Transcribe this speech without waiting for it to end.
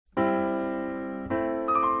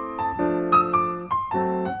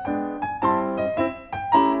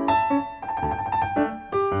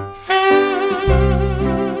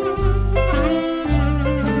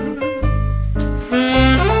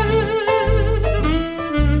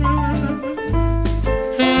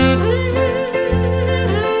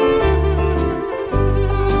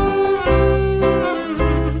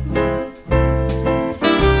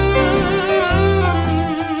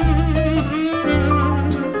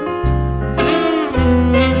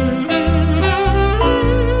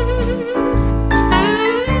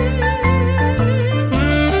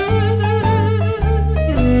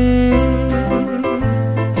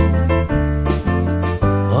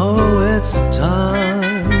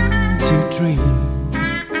dream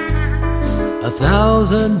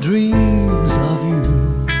 1,000 dreams of you.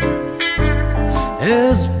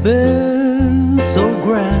 It's been so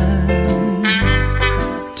grand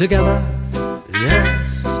together,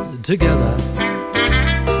 yes, together.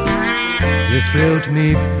 You thrilled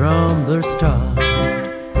me from the start.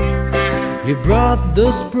 You brought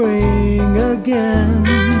the spring again.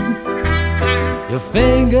 Your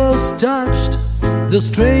fingers touched the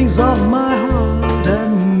strings of my heart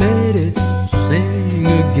and made it sing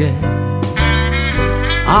again.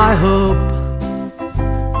 I hope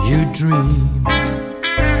you dream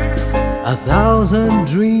 1,000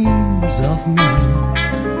 dreams of me.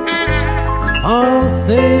 All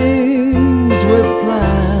things we've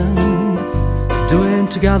planned, doing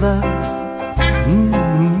together.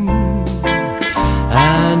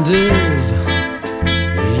 And if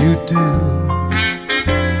you do,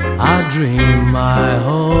 I dream my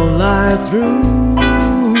whole life through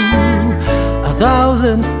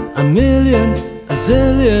 1,000, a million, a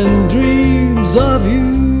zillion dreams of you.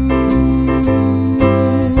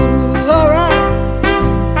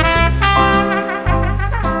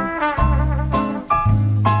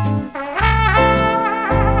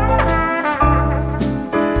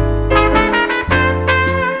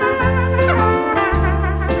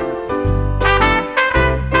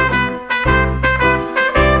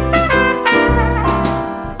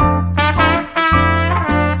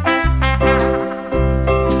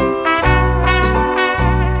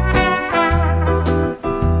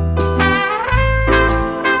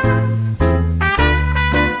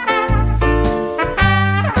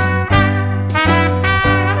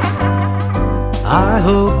 I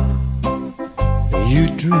hope you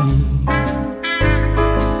dream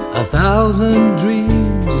 1,000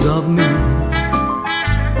 dreams of me.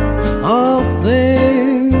 All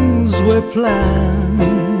things we planned,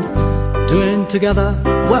 doing together.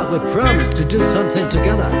 Well, we promised to do something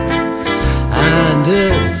together. And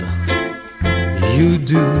if you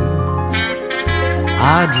do,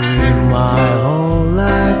 I dream my whole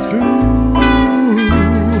life through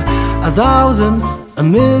 1,000, a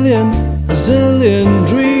million, a zillion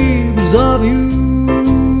dreams of you.